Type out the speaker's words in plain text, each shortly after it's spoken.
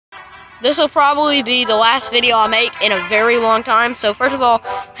this will probably be the last video I'll make in a very long time. So first of all,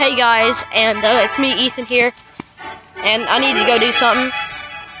 hey guys, and it's me, Ethan here, and I need to go do something.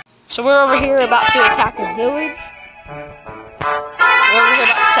 So we're over here about to attack a village.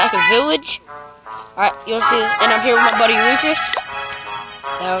 Alright, you want to see this? And I'm here with my buddy Lucas.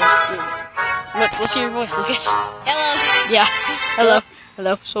 Let's hear your voice, Lucas. Hello. Yeah. Hello.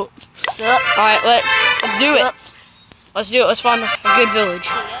 Hello. So. Alright, let's do it. Let's do it. Let's find a good village.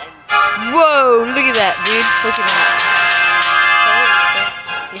 Whoa! Look at that, dude. Look at that.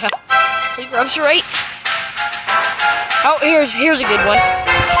 Yeah. He grubs right. Oh, here's a good one.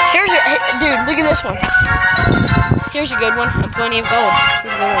 Dude, look at this one. Here's a good one. And plenty of gold.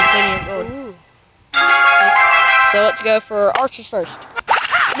 Here's a good one. Plenty of gold. Ooh. So let's go for archers first.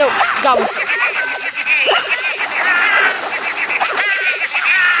 No, goblins first.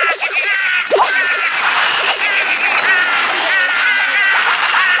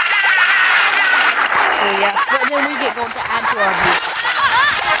 Oh yeah, but then we get gold to add to our beat.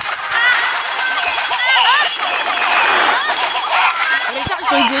 And it's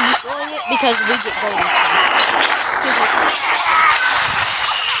actually good destroying it because we get gold.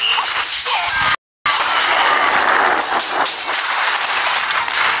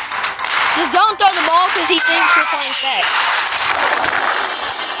 Just don't throw the ball because he thinks you're playing sex.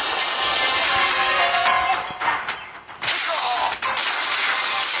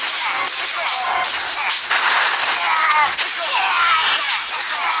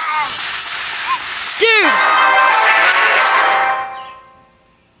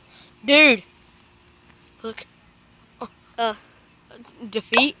 Dude! Look.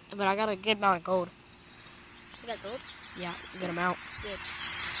 Defeat, but I got a good amount of gold. You got gold? Yeah, good amount. Good.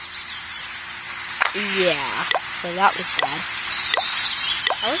 Yeah, so that was bad.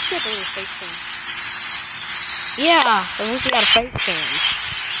 I wish you had a little face cam. Yeah, at least we got a face cam.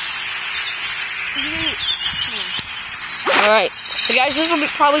 Alright, so guys, this will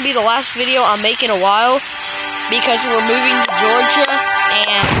probably be the last video I'll make in a while because we're moving to Georgia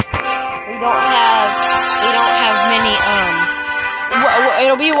and we don't have many,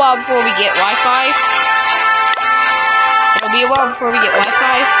 it'll be a while before we get Wi-Fi.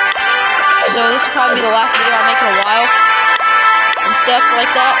 So this will probably be the last video I'll make in a while and stuff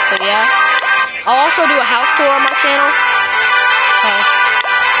like that. So yeah, I'll also do a house tour on my channel.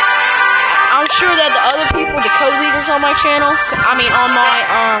 I'm sure that the other people, the co-leaders on my channel, on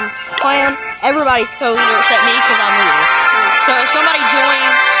my clan, everybody's co-leader except me because I'm leader. So if somebody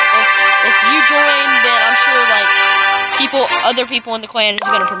joins, if you join, then I'm sure like other people in the clan is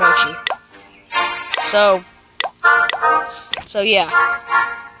gonna promote you. So yeah.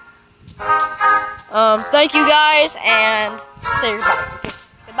 Thank you guys, and say your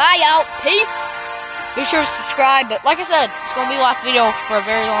goodbyes. Goodbye, y'all. Peace. Be sure to subscribe, but like I said, it's gonna be the last video for a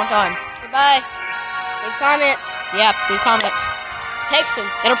very long time. Goodbye. Leave comments. Yeah, leave comments. Text them.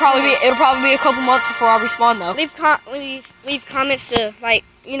 It'll probably be a couple months before I respond though. Leave comments to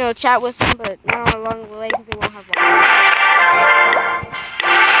chat with them, but not along the way because they won't have one.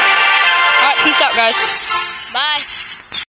 Alright, peace out, guys.